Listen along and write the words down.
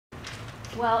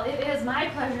Well, it is my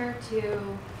pleasure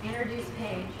to introduce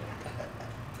Paige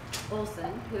Olson,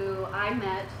 who I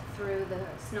met through the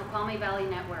Snoqualmie Valley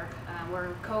Network.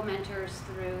 We're co-mentors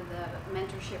through the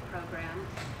mentorship program.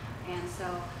 And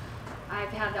so I've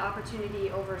had the opportunity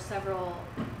over several,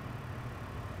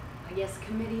 I guess,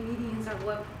 committee meetings or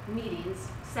what meetings,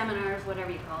 seminars, whatever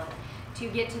you call it, to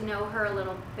get to know her a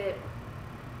little bit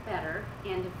better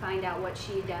and to find out what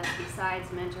she does besides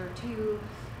mentor two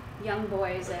young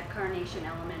boys at Carnation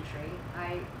Elementary.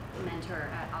 I mentor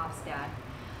at Ofstad.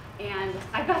 And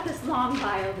I got this long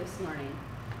bio this morning,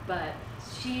 but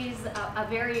she's a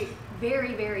very,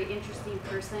 very, very interesting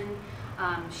person.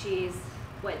 She's,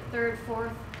 what, third,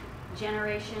 fourth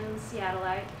generation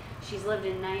Seattleite. She's lived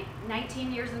in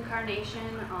 19 years in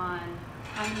Carnation on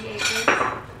how many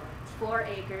acres? 4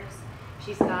 acres.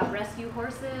 She's got rescue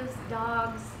horses,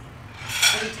 dogs,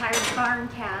 a retired farm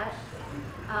cat.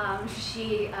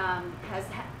 She has,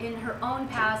 in her own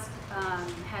past,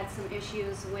 had some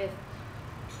issues with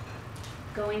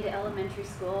going to elementary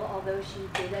school, although she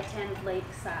did attend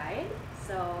Lakeside,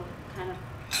 so kind of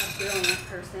a brilliant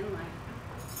person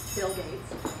like Bill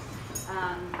Gates.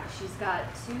 She's got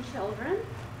 2 children,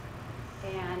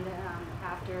 and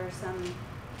after some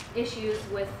issues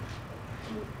with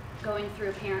going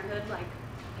through parenthood like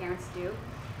parents do,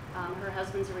 her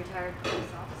husband's a retired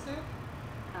police officer.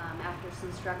 After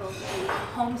some struggles, she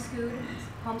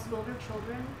homeschooled her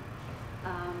children,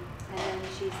 and then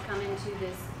she's come into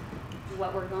this,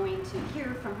 what we're going to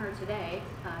hear from her today.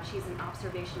 She's an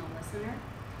observational listener,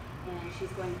 and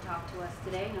she's going to talk to us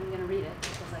today, and I'm going to read it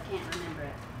because I can't remember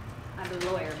it. I'm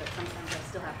a lawyer, but sometimes I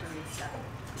still have to read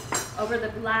stuff. Over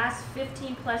the last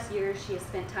 15 plus years, she has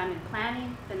spent time in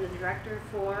planning, been the director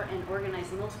for and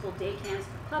organized multiple day camps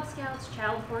for Club Scouts,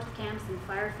 Child Force camps, and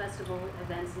Fire Festival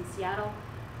events in Seattle.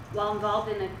 While involved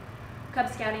in a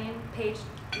Cub Scouting, Paige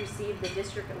received the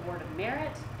District Award of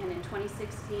Merit, and in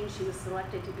 2016 she was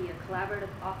selected to be a collaborative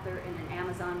author in an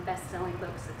Amazon best-selling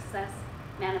book, Success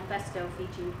Manifesto,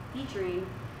 featuring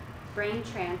Brain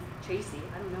Tracy.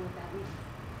 I don't know what that means.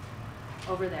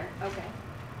 Over there, okay.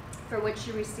 For which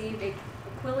she received a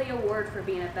Quilly Award for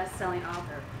being a best-selling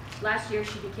author. Last year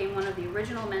she became one of the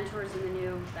original mentors in the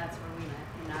new, that's where we met,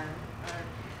 in our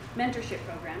mentorship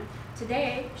program.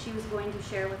 Today, she was going to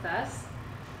share with us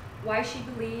why she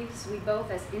believes we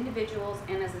both as individuals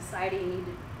and as a society need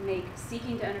to make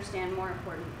seeking to understand more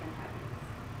important than happiness.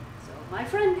 So, my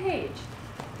friend Paige.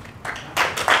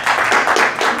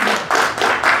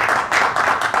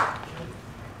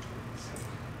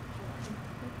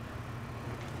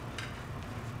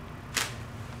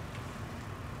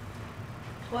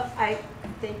 Well, I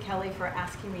thank Kelly for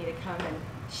asking me to come and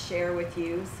share with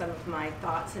you some of my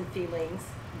thoughts and feelings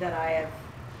that I have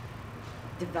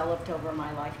developed over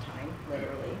my lifetime,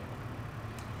 literally.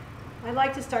 I'd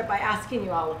like to start by asking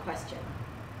you all a question,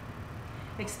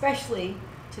 especially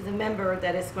to the member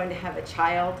that is going to have a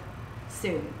child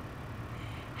soon.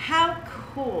 How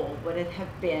cool would it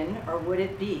have been, or would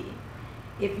it be,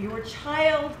 if your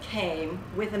child came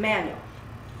with a manual?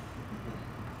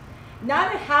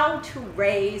 Not a how to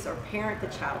raise or parent the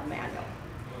child manual,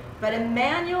 but a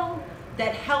manual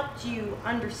that helped you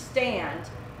understand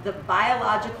the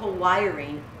biological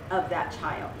wiring of that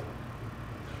child.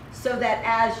 So that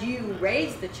as you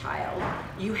raised the child,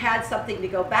 you had something to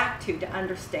go back to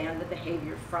understand the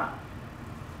behavior from,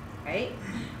 right?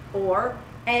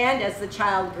 And as the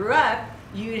child grew up,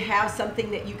 you'd have something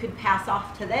that you could pass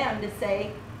off to them to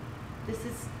say, this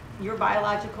is your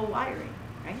biological wiring,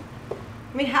 right?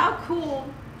 I mean, how cool,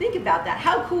 think about that.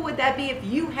 How cool would that be if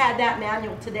you had that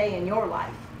manual today in your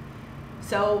life?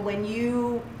 So when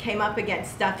you came up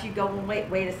against stuff, you go, well,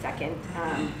 wait a second.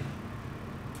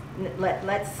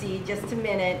 Let's see, just a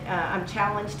minute. I'm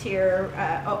challenged here.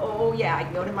 Yeah, I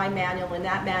can go to my manual, and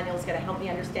that manual is going to help me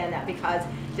understand that because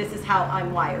this is how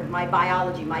I'm wired. My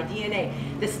biology, my DNA,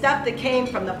 the stuff that came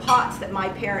from the pots that my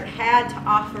parent had to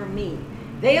offer me.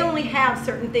 They only have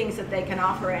certain things that they can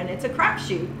offer, and it's a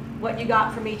crapshoot what you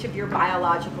got from each of your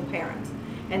biological parents.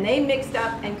 And they mixed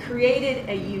up and created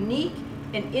a unique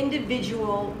and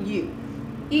individual you.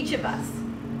 Each of us,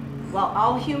 while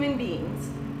all human beings,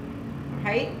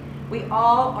 right? We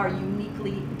all are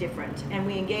uniquely different, and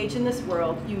we engage in this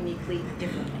world uniquely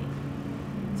differently.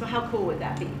 So how cool would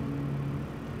that be?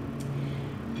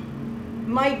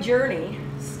 My journey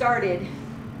started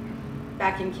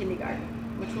back in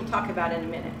kindergarten, which we'll talk about in a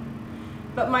minute.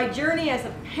 But my journey as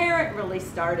a parent really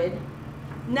started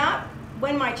not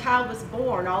when my child was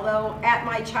born, although at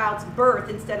my child's birth,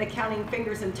 instead of counting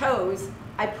fingers and toes,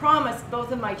 I promised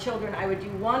both of my children I would do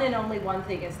one and only one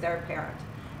thing as their parent,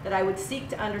 that I would seek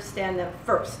to understand them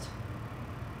first.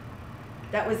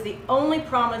 That was the only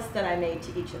promise that I made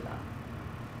to each of them.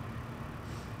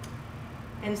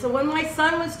 And so when my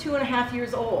son was 2.5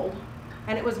 years old,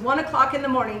 and it was 1 o'clock in the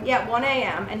morning, 1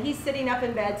 a.m., and he's sitting up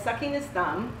in bed, sucking his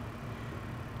thumb,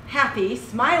 happy,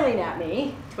 smiling at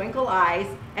me, twinkle eyes,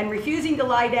 and refusing to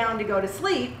lie down to go to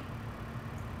sleep,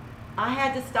 I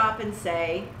had to stop and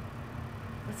say,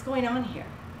 what's going on here?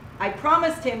 I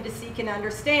promised him to seek and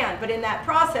understand, but in that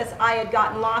process, I had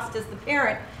gotten lost as the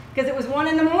parent because it was 1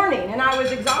 in the morning, and I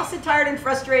was exhausted, tired, and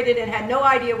frustrated, and had no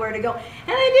idea where to go, and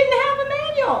I didn't have a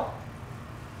manual,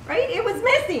 right? It was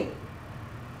missing.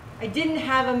 I didn't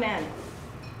have a manual.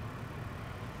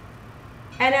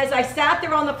 And as I sat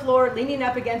there on the floor, leaning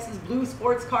up against his blue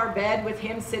sports car bed with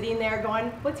him sitting there going,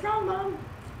 what's wrong, Mom?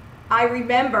 I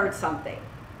remembered something.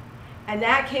 And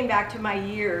that came back to my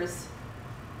years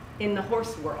in the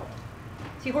horse world.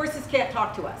 See, horses can't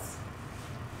talk to us,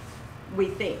 we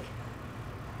think.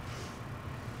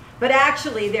 But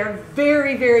actually, they're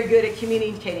very, very good at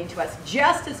communicating to us,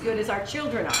 just as good as our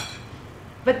children are.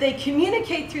 But they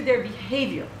communicate through their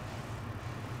behavior.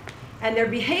 And their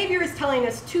behavior is telling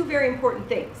us two very important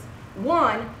things.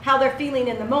 One, how they're feeling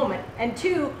in the moment. And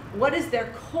two, what is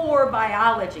their core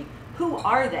biology? Who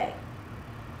are they?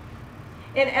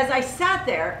 And as I sat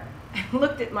there and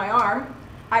looked at my arm,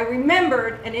 I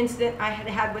remembered an incident I had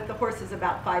had with the horses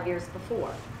about 5 years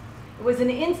before. It was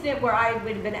an incident where I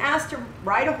had been asked to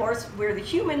ride a horse where the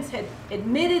humans had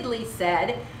admittedly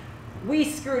said, we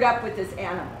screwed up with this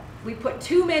animal. We put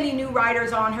too many new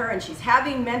riders on her, and she's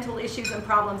having mental issues and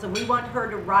problems, and we want her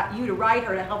to you to ride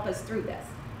her to help us through this.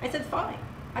 I said, fine,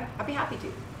 I'd be happy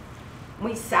to.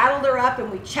 We saddled her up,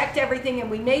 and we checked everything,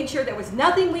 and we made sure there was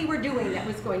nothing we were doing that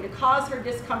was going to cause her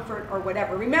discomfort or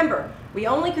whatever. Remember, we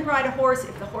only can ride a horse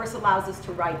if the horse allows us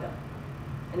to ride them.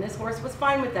 And this horse was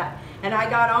fine with that. And I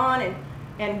got on,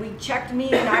 and we checked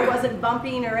me, and I wasn't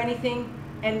bumping or anything,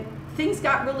 and things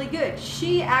got really good.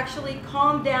 She actually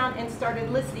calmed down and started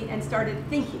listening and started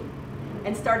thinking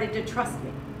and started to trust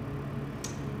me.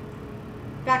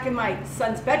 Back in my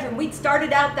son's bedroom, we'd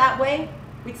started out that way.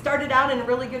 We'd started out in a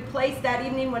really good place that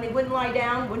evening when he wouldn't lie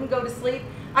down, wouldn't go to sleep.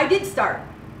 I did start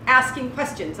asking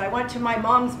questions. I went to my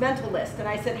mom's mental list and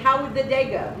I said, how would the day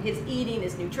go? His eating,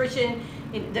 his nutrition,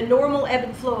 the normal ebb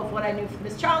and flow of what I knew from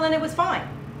this child, and it was fine.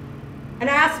 And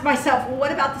I asked myself, well,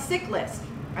 what about the sick list?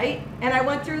 Right? And I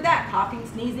went through that, coughing,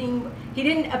 sneezing. He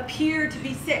didn't appear to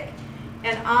be sick.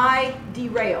 And I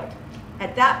derailed.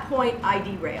 At that point, I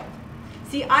derailed.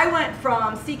 See, I went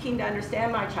from seeking to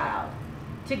understand my child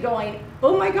to going,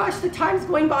 oh my gosh, the time's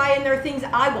going by and there are things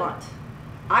I want.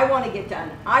 I want to get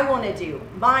done. I want to do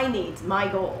my needs, my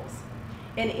goals.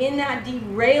 And in that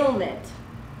derailment,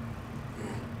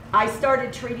 I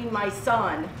started treating my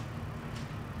son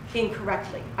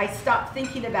incorrectly. I stopped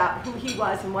thinking about who he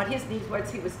was and what his needs were.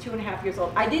 He was 2.5 years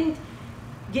old. I didn't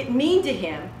get mean to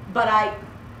him, but I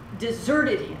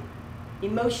deserted him.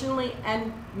 Emotionally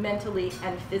and mentally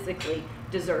and physically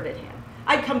deserted him.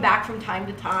 I'd come back from time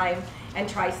to time and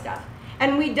try stuff.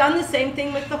 And we'd done the same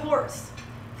thing with the horse.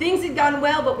 Things had gone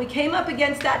well, but we came up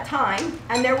against that time,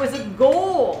 and there was a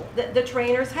goal that the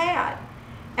trainers had.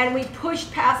 And we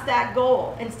pushed past that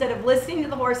goal. Instead of listening to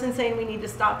the horse and saying, we need to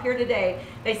stop here today,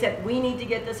 they said, we need to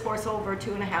get this horse over a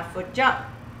 2.5-foot jump.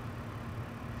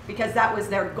 Because that was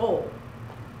their goal.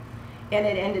 And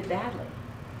it ended badly.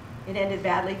 It ended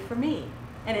badly for me.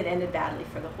 And it ended badly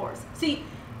for the horse. See,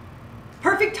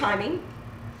 perfect timing,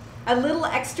 a little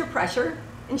extra pressure,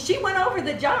 and she went over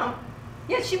the jump.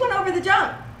 Yeah, she went over the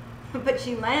jump. But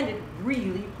she landed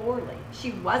really poorly.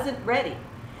 She wasn't ready.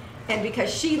 And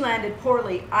because she landed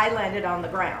poorly, I landed on the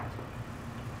ground.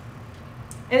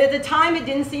 And at the time, it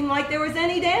didn't seem like there was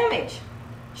any damage.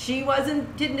 She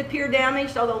didn't appear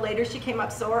damaged, although later she came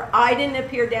up sore. I didn't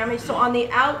appear damaged, so on the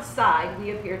outside,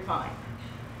 we appeared fine.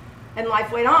 And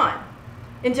life went on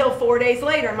until 4 days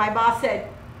later, my boss said,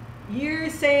 you're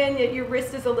saying that your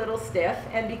wrist is a little stiff,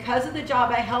 and because of the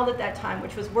job I held at that time,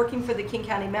 which was working for the King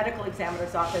County Medical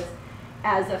Examiner's Office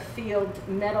as a field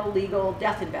medical legal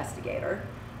death investigator,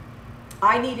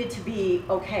 I needed to be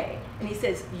okay. And he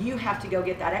says, you have to go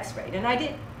get that x-rayed. And I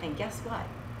did. And guess what?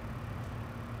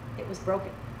 It was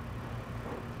broken.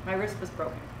 My wrist was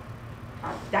broken.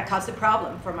 That caused a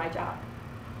problem for my job.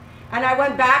 And I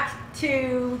went back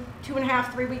to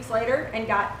 2.5, 3 weeks later and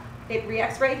got it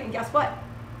re-x-rayed, and guess what?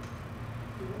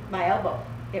 My elbow,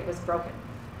 it was broken.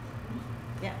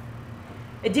 Yeah.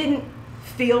 It didn't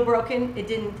feel broken, it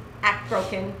didn't act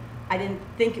broken, I didn't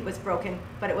think it was broken,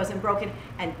 but it wasn't broken.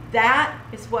 And that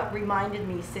is what reminded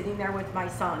me, sitting there with my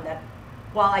son, that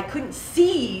while I couldn't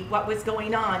see what was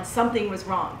going on, something was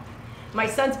wrong. My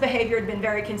son's behavior had been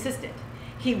very consistent.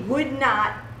 He would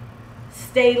not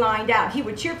stay lying down. He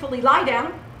would cheerfully lie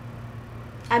down,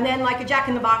 and then like a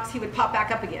jack-in-the-box, he would pop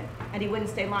back up again, and he wouldn't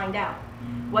stay lying down.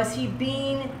 Was he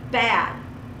being bad?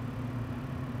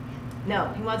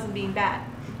 No, he wasn't being bad.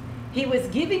 He was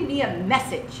giving me a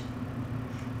message,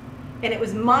 and it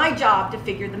was my job to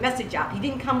figure the message out. He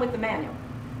didn't come with the manual,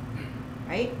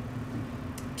 right?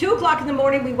 2 o'clock in the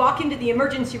morning, we walk into the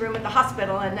emergency room at the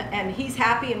hospital, and he's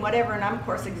happy and whatever, and I'm, of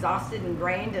course, exhausted and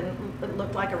drained and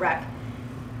looked like a wreck.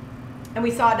 And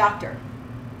we saw a doctor.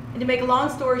 And to make a long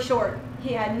story short,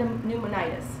 he had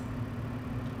pneumonitis.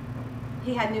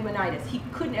 He had pneumonitis. He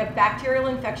couldn't have bacterial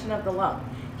infection of the lung.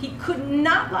 He could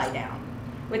not lie down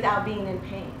without being in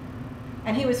pain.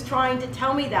 And he was trying to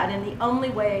tell me that in the only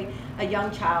way a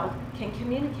young child can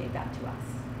communicate that to us,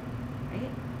 right?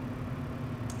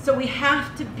 So we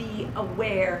have to be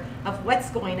aware of what's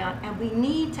going on, and we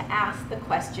need to ask the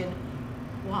question,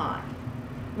 why?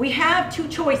 We have two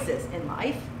choices in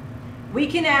life. We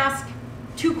can ask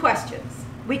two questions.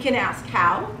 We can ask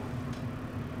how,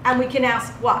 and we can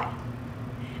ask why.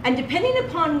 And depending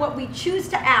upon what we choose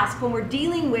to ask when we're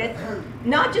dealing with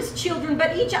not just children,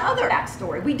 but each other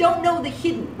backstory, we don't know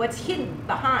what's hidden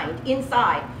behind,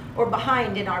 inside, or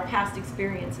behind in our past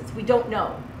experiences. We don't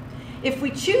know. If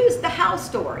we choose the how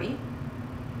story,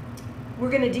 we're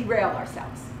going to derail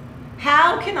ourselves.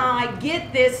 How can I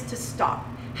get this to stop?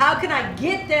 How can I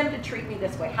get them to treat me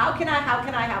this way? How can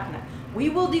I? We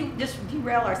will just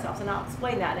derail ourselves, and I'll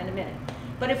explain that in a minute.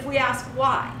 But if we ask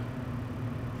why,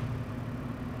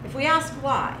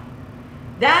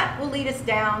 that will lead us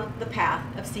down the path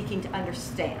of seeking to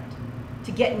understand,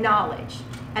 to get knowledge,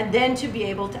 and then to be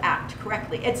able to act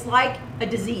correctly. It's like a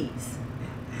disease,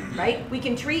 right? We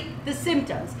can treat the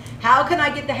symptoms. How can I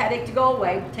get the headache to go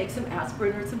away? We'll take some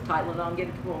aspirin or some Tylenol and get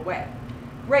it to go away.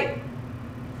 Great.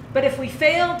 But if we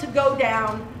fail to go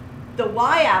down the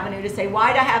why avenue to say,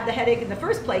 why did I have the headache in the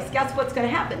first place? Guess what's going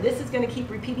to happen? This is going to keep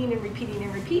repeating and repeating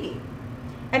and repeating.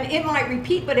 And it might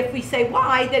repeat, but if we say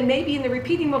why, then maybe in the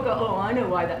repeating we'll go, oh, I know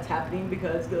why that's happening,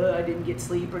 because I didn't get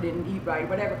sleep or didn't eat right or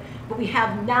whatever. But we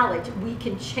have knowledge. We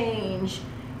can change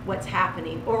what's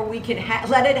happening, or we can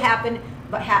let it happen,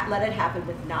 but let it happen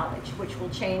with knowledge, which will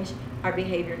change our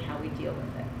behavior and how we deal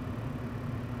with it.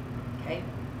 Okay?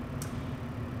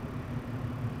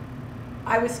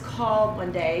 I was called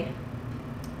one day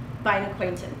by an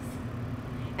acquaintance,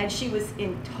 and she was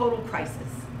in total crisis.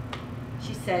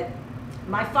 She said,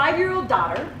 my 5-year-old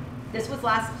daughter, this was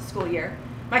last school year,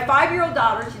 my 5-year-old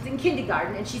daughter, she's in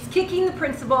kindergarten, and she's kicking the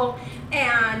principal,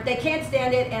 and they can't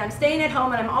stand it, and I'm staying at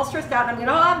home, and I'm all stressed out, and I'm going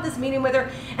to have this meeting with her,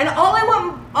 and all I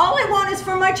want is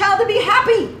for my child to be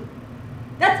happy.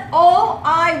 That's all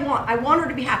I want. I want her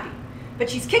to be happy. But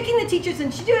she's kicking the teachers,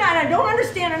 and she's doing that, and I don't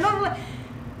understand,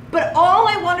 but all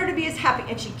I want her to be is happy.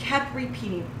 And she kept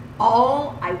repeating,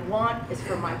 all I want is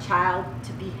for my child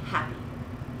to be happy.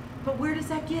 But where does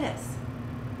that get us?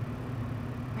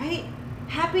 Right?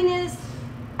 Happiness,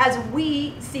 as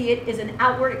we see it, is an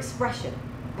outward expression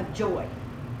of joy.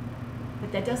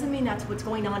 But that doesn't mean that's what's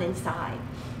going on inside.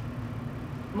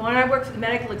 When I worked for the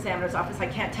medical examiner's office, I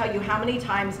can't tell you how many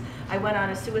times I went on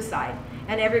a suicide.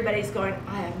 And everybody's going,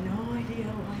 I have no idea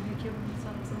why they killed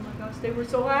themselves. Oh my gosh, they were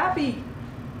so happy.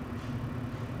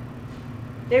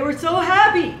 They were so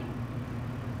happy.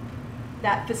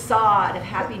 That facade of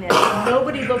happiness,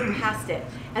 nobody looked past it.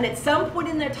 And at some point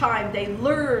in their time, they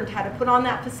learned how to put on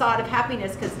that facade of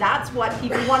happiness, because that's what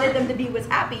people wanted them to be, was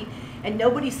happy, and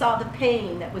nobody saw the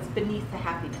pain that was beneath the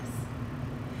happiness.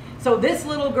 So this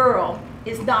little girl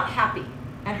is not happy,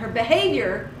 and her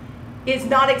behavior is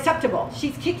not acceptable.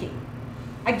 She's kicking.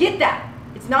 I get that.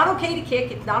 It's not okay to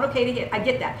kick, it's not okay to hit. I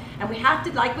get that. And we have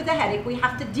to, like with a headache, we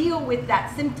have to deal with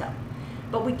that symptom.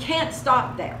 But we can't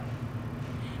stop there.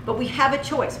 But we have a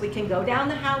choice. We can go down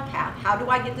the how path. How do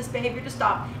I get this behavior to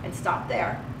stop? And stop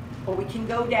there. Or we can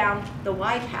go down the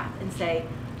why path and say,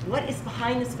 what is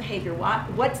behind this behavior?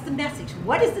 What's the message?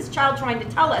 What is this child trying to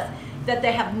tell us that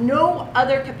they have no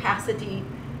other capacity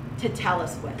to tell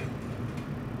us with?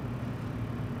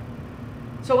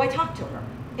 So I talked to her.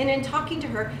 And in talking to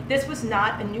her, this was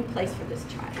not a new place for this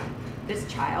child.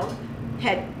 This child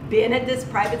had been at this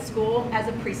private school as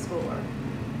a preschooler.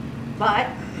 But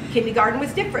kindergarten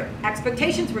was different.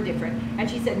 Expectations were different. And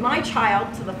she said, my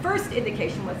child, so the first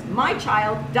indication was, my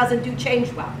child doesn't do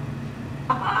change well.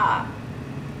 Aha!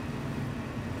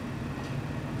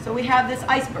 So we have this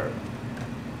iceberg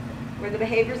where the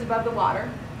behavior is above the water.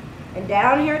 And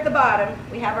down here at the bottom,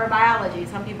 we have our biology.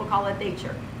 Some people call it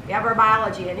nature. We have our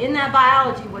biology. And in that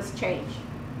biology was change.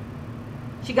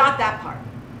 She got that part.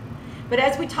 But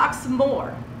as we talked some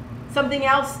more, something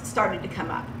else started to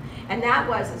come up. And that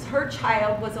was, as her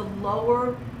child was a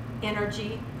lower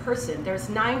energy person. There's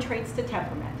 9 traits to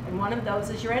temperament, and one of those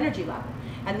is your energy level.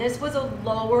 And this was a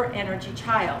lower energy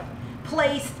child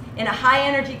placed in a high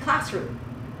energy classroom.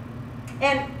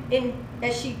 And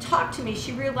as she talked to me,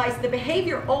 she realized the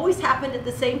behavior always happened at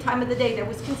the same time of the day. There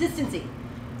was consistency,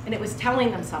 and it was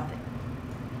telling them something.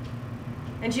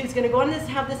 And she was going to go on this,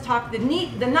 have this talk. The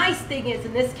nice thing is,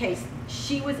 in this case,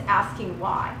 she was asking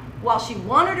why. While she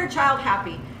wanted her child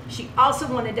happy, she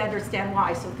also wanted to understand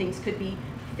why, so things could be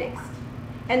fixed.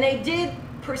 And they did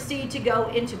proceed to go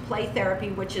into play therapy,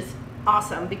 which is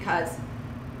awesome because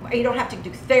you don't have to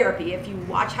do therapy. If you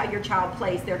watch how your child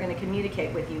plays, they're going to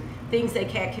communicate with you things they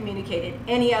can't communicate in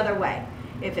any other way.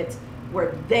 If it's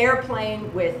where they're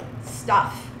playing with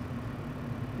stuff,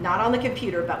 not on the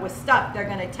computer, but with stuff, they're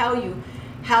going to tell you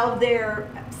how they're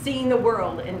seeing the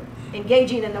world and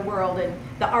engaging in the world and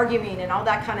the arguing and all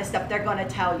that kind of stuff. They're going to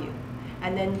tell you.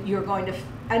 And then you're going to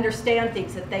understand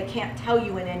things that they can't tell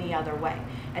you in any other way.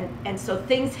 And so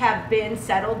things have been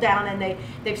settled down, and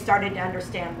they've started to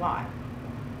understand why.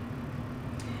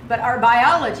 But our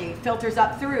biology filters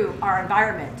up through our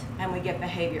environment, and we get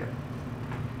behavior.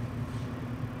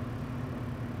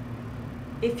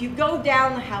 If you go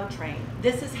down the how train,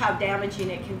 this is how damaging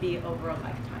it can be over a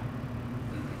lifetime.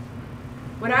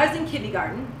 When I was in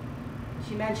kindergarten,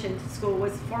 she mentioned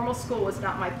formal school was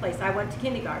not my place. I went to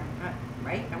kindergarten,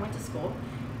 right? I went to school,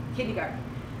 kindergarten.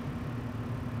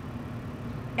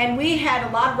 And we had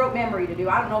a lot of rote memory to do.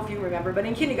 I don't know if you remember, but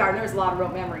in kindergarten there was a lot of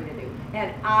rote memory to do.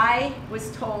 And I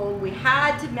was told we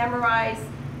had to memorize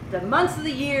the months of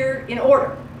the year in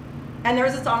order. And there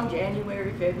was a song,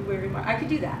 January, February, March. I could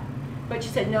do that. But she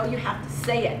said, no, you have to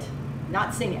say it,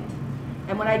 not sing it.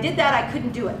 And when I did that, I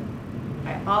couldn't do it.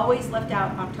 I always left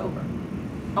out October,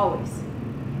 always.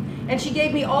 And she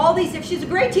gave me all these, she's a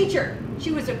great teacher.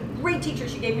 She was a great teacher.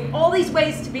 She gave me all these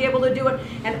ways to be able to do it,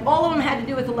 and all of them had to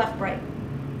do with the left brain,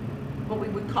 what we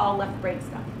would call left brain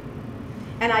stuff.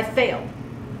 And I failed.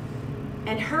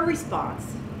 And her response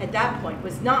at that point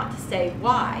was not to say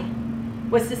why,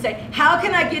 was to say, how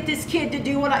can I get this kid to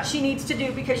do what she needs to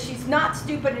do, because she's not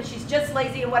stupid and she's just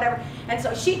lazy and whatever. And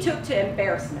so she took to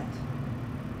embarrassment.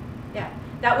 Yeah,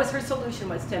 that was her solution,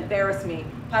 was to embarrass me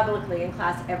publicly in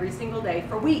class every single day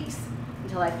for weeks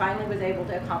until I finally was able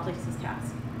to accomplish this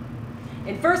task.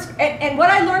 And what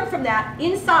I learned from that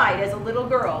inside as a little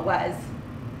girl was,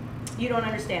 you don't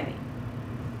understand me.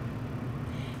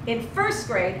 In first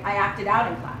grade, I acted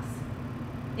out in class.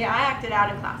 Yeah, I acted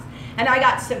out in class. And I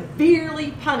got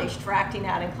severely punished for acting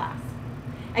out in class.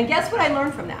 And guess what I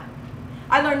learned from that?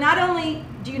 I learned not only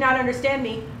do you not understand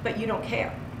me, but you don't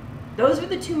care. Those were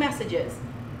the 2 messages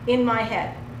in my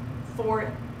head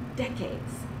for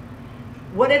decades.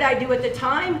 What did I do at the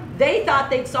time? They thought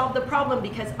they'd solved the problem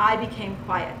because I became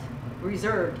quiet,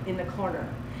 reserved in the corner.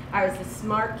 I was a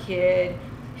smart kid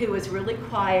who was really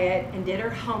quiet and did her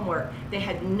homework. They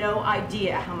had no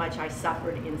idea how much I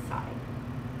suffered inside.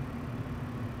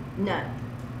 None.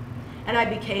 And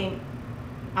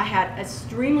I had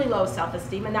extremely low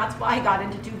self-esteem, and that's why I got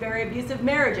into 2 very abusive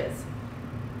marriages.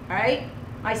 All right?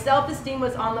 My self-esteem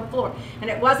was on the floor. And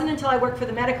it wasn't until I worked for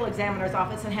the medical examiner's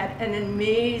office and had an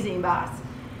amazing boss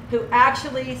who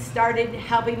actually started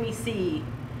helping me see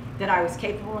that I was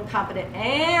capable and competent,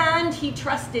 and he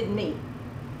trusted me.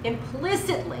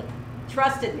 Implicitly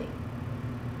trusted me,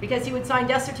 because he would sign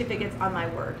death certificates on my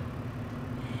word.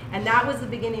 And that was the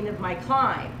beginning of my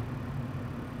climb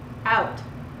out.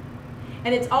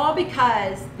 And it's all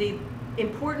because the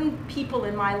important people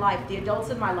in my life, the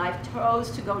adults in my life, chose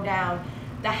to go down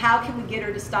the how can we get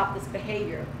her to stop this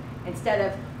behavior, instead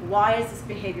of why is this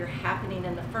behavior happening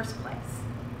in the first place.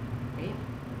 Right?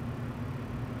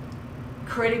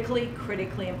 Critically,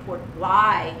 critically important.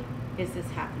 Why is this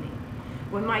happening?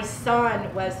 When my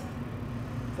son was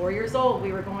 4 years old,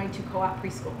 we were going to co-op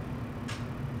preschool.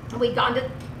 We'd gone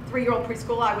to 3-year-old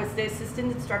preschool. I was the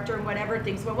assistant instructor and whatever.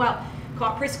 Things went well.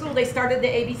 Co-op preschool, they started the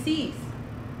ABCs.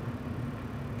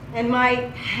 And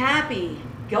my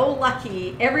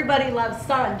happy-go-lucky, everybody loves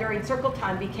son during circle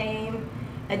time became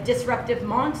a disruptive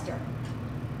monster.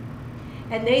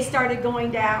 And they started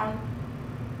going down,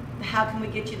 how can we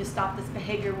get you to stop this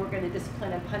behavior? We're going to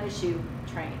discipline and punish you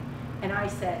train. And I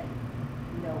said,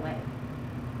 no way.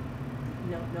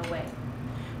 No way.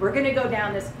 We're going to go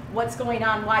down this, what's going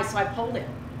on, why? So I pulled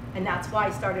him. And that's why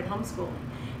I started homeschooling.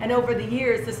 And over the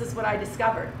years, this is what I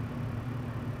discovered.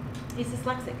 He's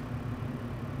dyslexic.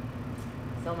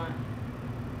 So am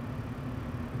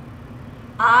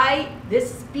I.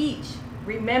 This speech,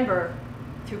 remember,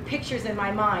 through pictures in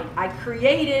my mind, I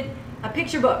created a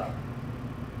picture book.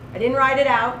 I didn't write it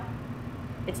out.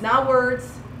 It's not words.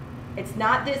 It's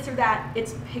not this or that.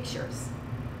 It's pictures.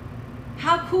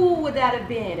 How cool would that have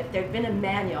been if there'd been a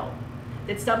manual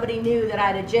that somebody knew that I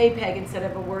had a JPEG instead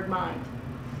of a word mind?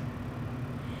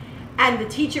 And the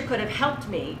teacher could have helped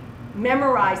me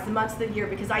memorize the months of the year,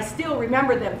 because I still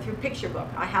remember them through picture book.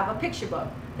 I have a picture book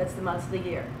that's the months of the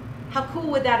year. How cool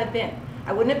would that have been?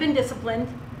 I wouldn't have been disciplined.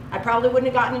 I probably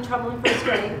wouldn't have gotten in trouble in first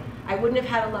grade. I wouldn't have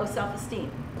had a low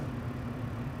self-esteem.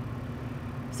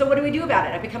 So what do we do about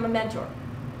it? I become a mentor.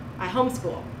 I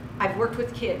homeschool. I've worked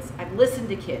with kids. I've listened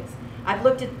to kids. I've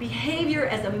looked at behavior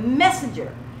as a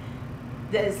messenger.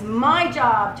 That is my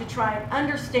job to try and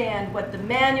understand what the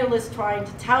manual is trying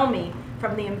to tell me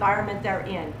from the environment they're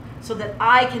in, so that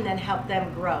I can then help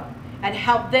them grow and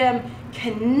help them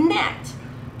connect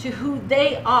to who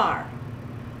they are.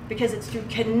 Because it's through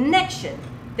connection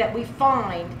that we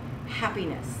find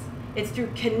happiness. It's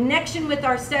through connection with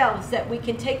ourselves that we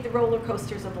can take the roller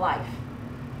coasters of life,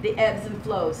 the ebbs and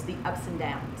flows, the ups and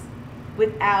downs,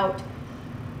 without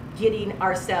getting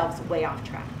ourselves way off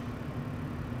track.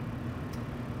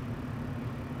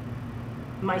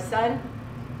 My son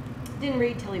didn't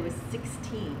read till he was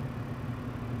 16,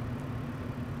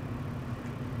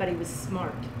 but he was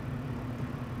smart.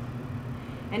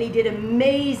 And he did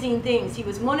amazing things. He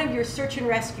was one of your search and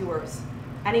rescuers,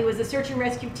 and he was a search and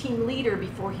rescue team leader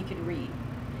before he could read.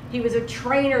 He was a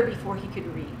trainer before he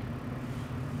could read.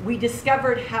 We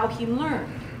discovered how he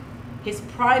learned, his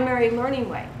primary learning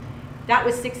way. That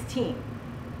was 16.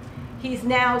 He's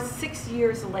now 6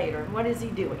 years later. What is he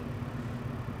doing?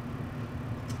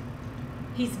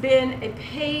 He's been a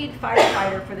paid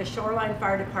firefighter for the Shoreline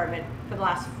Fire Department for the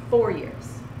last 4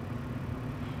 years.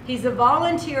 He's a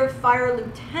volunteer fire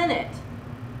lieutenant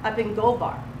up in Gold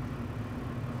Bar.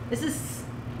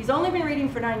 He's only been reading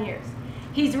for 9 years.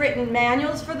 He's written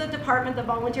manuals for the department, the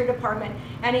volunteer department,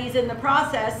 and he's in the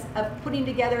process of putting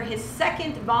together his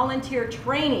second volunteer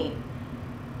training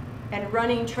and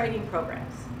running training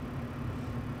programs.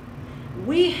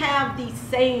 We have these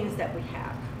sayings that we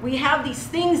have. We have these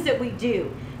things that we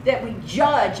do, that we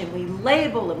judge and we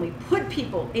label and we put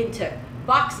people into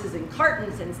boxes and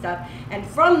cartons and stuff, and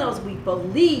from those we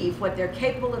believe what they're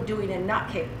capable of doing and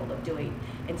not capable of doing,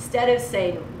 instead of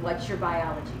saying, what's your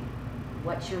biology?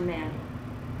 What's your manual?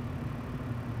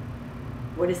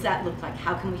 What does that look like?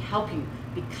 How can we help you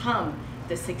become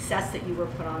the success that you were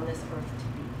put on this earth to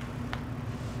be?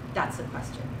 That's the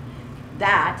question.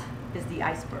 That is the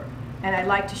iceberg. And I'd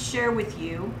like to share with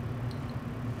you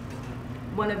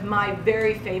one of my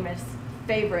very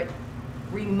favorite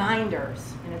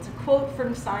reminders, and it's a quote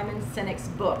from Simon Sinek's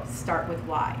book, Start With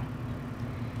Why.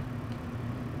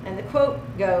 And the quote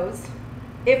goes,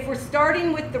 if we're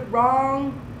starting with the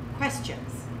wrong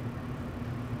questions,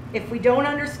 if we don't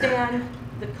understand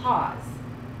the cause,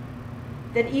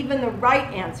 then even the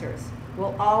right answers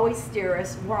will always steer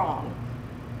us wrong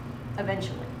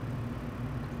eventually.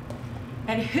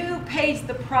 And who pays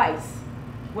the price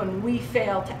when we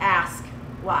fail to ask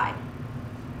why?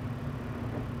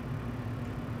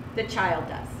 The child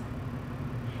does.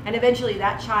 And eventually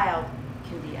that child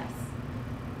can be us.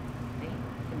 Okay?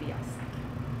 Can be us.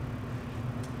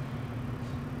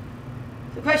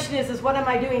 The question is what am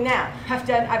I doing now?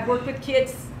 I've worked with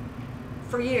kids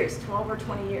for years, 12 or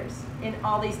 20 years, in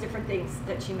all these different things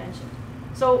that she mentioned.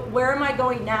 So where am I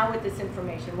going now with this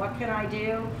information? What can I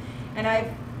do? And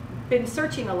I've been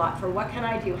searching a lot for what can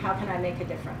I do? How can I make a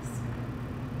difference?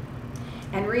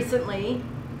 And recently,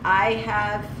 I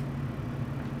have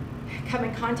come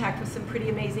in contact with some pretty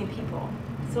amazing people.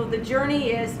 So the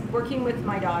journey is working with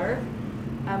my daughter.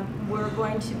 We're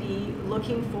going to be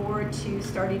looking forward to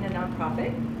starting a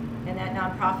nonprofit, and that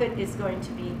nonprofit is going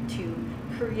to be to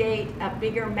create a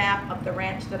bigger map of the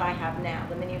ranch that I have now,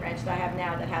 the mini ranch that I have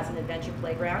now that has an adventure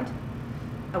playground,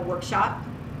 a workshop,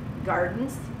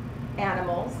 gardens,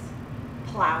 animals,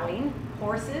 plowing,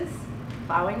 horses,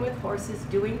 plowing with horses,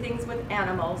 doing things with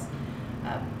animals,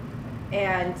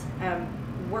 and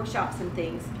workshops and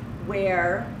things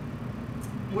where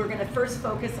we're going to first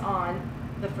focus on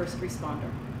the first responder,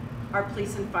 our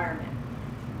police and firemen,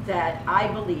 that I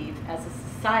believe as a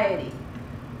society,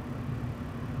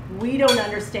 we don't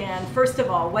understand, first of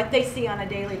all, what they see on a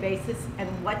daily basis and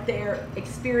what they're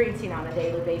experiencing on a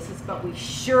daily basis, but we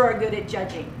sure are good at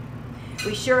judging.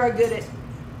 We sure are good at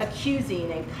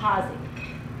accusing and causing.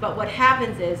 But what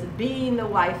happens is, being the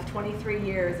wife 23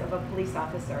 years of a police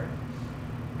officer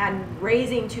and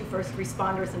raising 2 first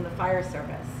responders in the fire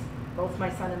service, both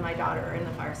my son and my daughter are in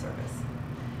the fire service,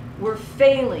 we're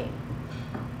failing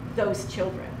those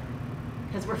children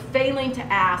because we're failing to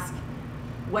ask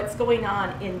what's going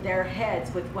on in their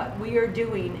heads with what we are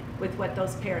doing with what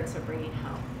those parents are bringing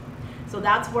home. So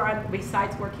that's where I'm,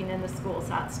 besides working in the schools,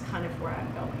 that's kind of where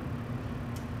I'm going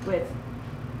with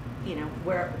you know,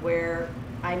 where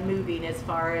I'm moving as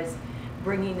far as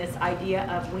bringing this idea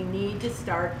of we need to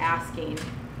start asking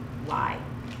why,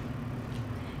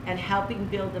 and helping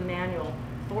build a manual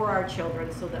for our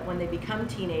children so that when they become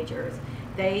teenagers,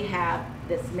 they have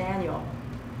this manual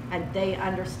and they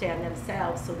understand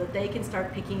themselves so that they can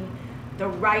start picking the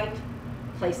right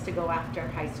place to go after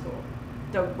high school,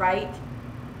 the right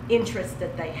interest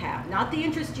that they have. Not the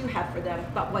interest you have for them,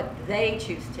 but what they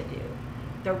choose to do.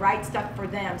 The right stuff for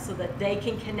them so that they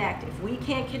can connect. If we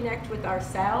can't connect with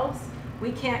ourselves,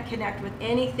 we can't connect with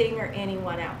anything or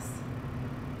anyone else,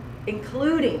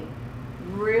 including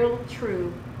real,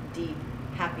 true, deep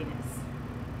happiness.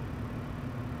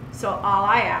 So all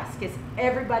I ask is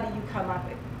everybody you come up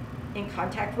in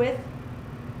contact with,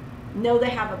 know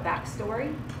they have a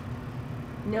backstory,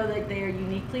 know that they are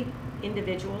uniquely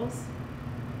individuals,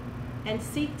 and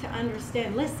seek to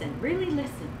understand. Listen, really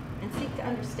listen, and seek to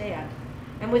understand.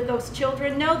 And with those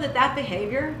children, know that that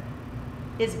behavior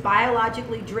is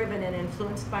biologically driven and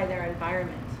influenced by their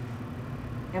environment.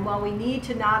 And while we need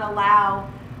to not allow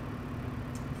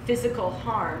physical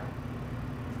harm,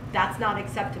 that's not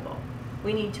acceptable.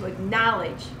 We need to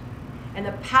acknowledge. And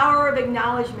the power of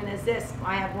acknowledgement is this.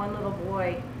 I have one little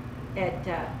boy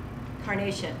at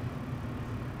Carnation.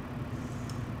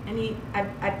 And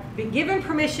I've been given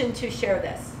permission to share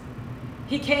this.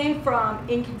 He came from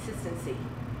inconsistency,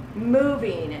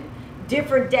 moving and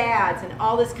different dads and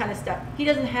all this kind of stuff. He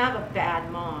doesn't have a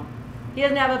bad mom. He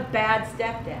doesn't have a bad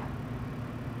stepdad.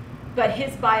 But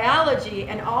his biology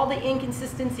and all the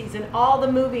inconsistencies and all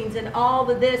the movings and all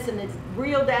the this and his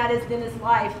real dad is in his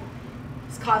life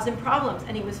is causing problems.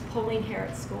 And he was pulling hair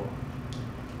at school.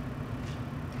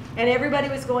 And everybody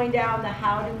was going down the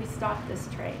how do we stop this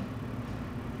train.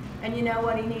 And you know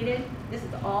what he needed? This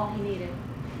is all he needed.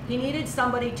 He needed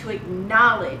somebody to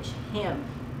acknowledge him.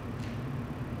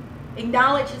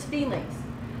 Acknowledge his feelings.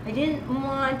 I didn't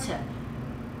want to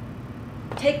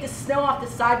take the snow off the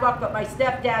sidewalk, but my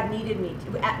stepdad needed me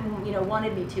to, you know,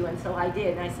 wanted me to, and so I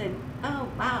did. And I said, oh,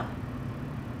 wow.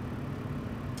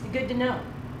 Good to know.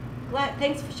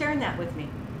 Thanks for sharing that with me.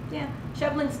 Yeah,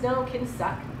 shoveling snow can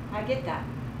suck. I get that.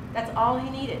 That's all he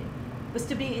needed, was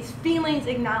to be his feelings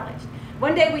acknowledged.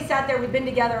 One day we sat there, we'd been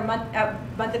together a month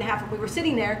and a half, and we were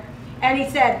sitting there, and he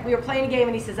said, we were playing a game,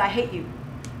 and he says, I hate you.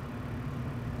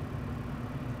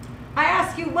 I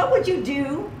ask you, what would you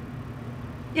do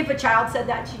if a child said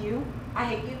that to you? I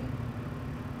hate you.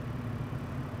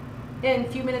 And a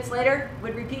few minutes later,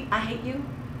 would repeat, I hate you.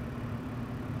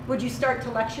 Would you start to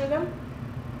lecture them?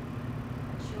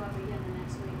 Show up again the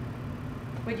next week.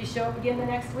 Would you show up again the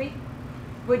next week?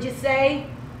 Would you say,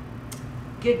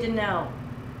 good to know?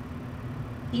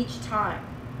 Each time,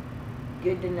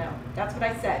 good to know. That's what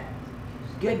I said,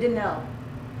 good to know.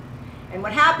 And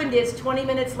what happened is 20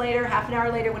 minutes later, half an hour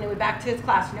later, when he went back to his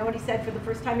class, you know what he said for the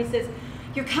first time? He says,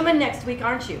 you're coming next week,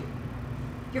 aren't you?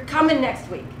 You're coming next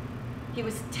week. He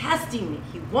was testing me.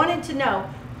 He wanted to know,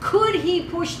 could he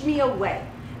push me away?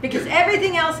 Because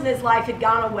everything else in his life had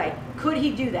gone away. Could he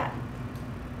do that?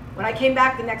 When I came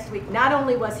back the next week, not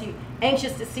only was he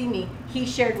anxious to see me, he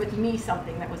shared with me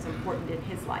something that was important in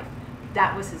his life.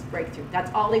 That was his breakthrough.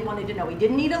 That's all he wanted to know. He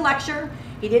didn't need a lecture.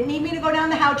 He didn't need me to go down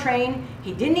the how train.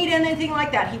 He didn't need anything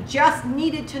like that. He just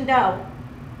needed to know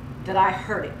that I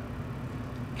heard it.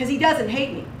 Because he doesn't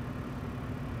hate me,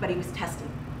 but he was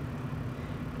testing.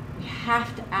 We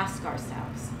have to ask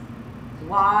ourselves,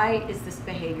 why is this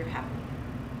behavior happening?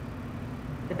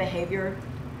 The behavior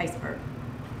iceberg.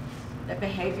 The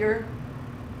behavior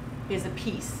is a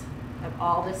piece of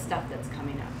all this stuff that's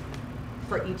coming up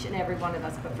for each and every one of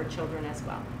us, but for children as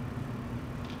well.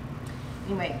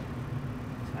 Anyway,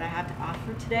 that's what I have to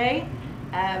offer today.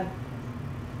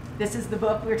 This is the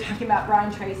book we were talking about.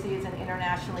 Brian Tracy is an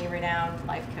internationally renowned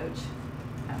life coach.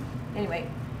 Anyway,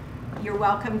 you're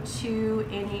welcome to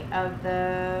any of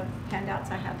the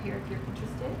handouts I have here if you're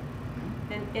interested.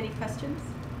 And any questions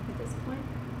at this point?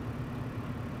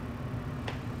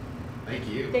 Thank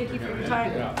you. Thank you for your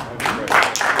time. Yeah, that was great.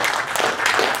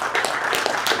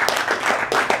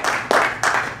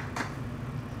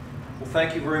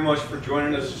 Thank you very much for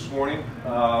joining us this morning.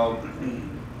 I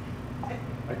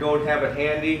don't have it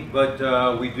handy, but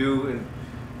we do,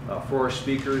 for our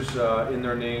speakers, in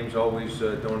their names, always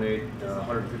donate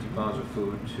 150 pounds of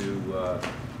food to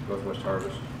Northwest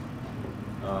Harvest.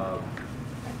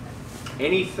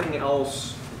 Anything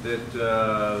else that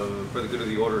for the good of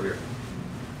the order here?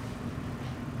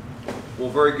 Well,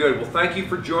 very good. Well, thank you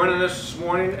for joining us this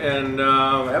morning, and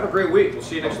have a great week. We'll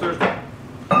see you next Thursday.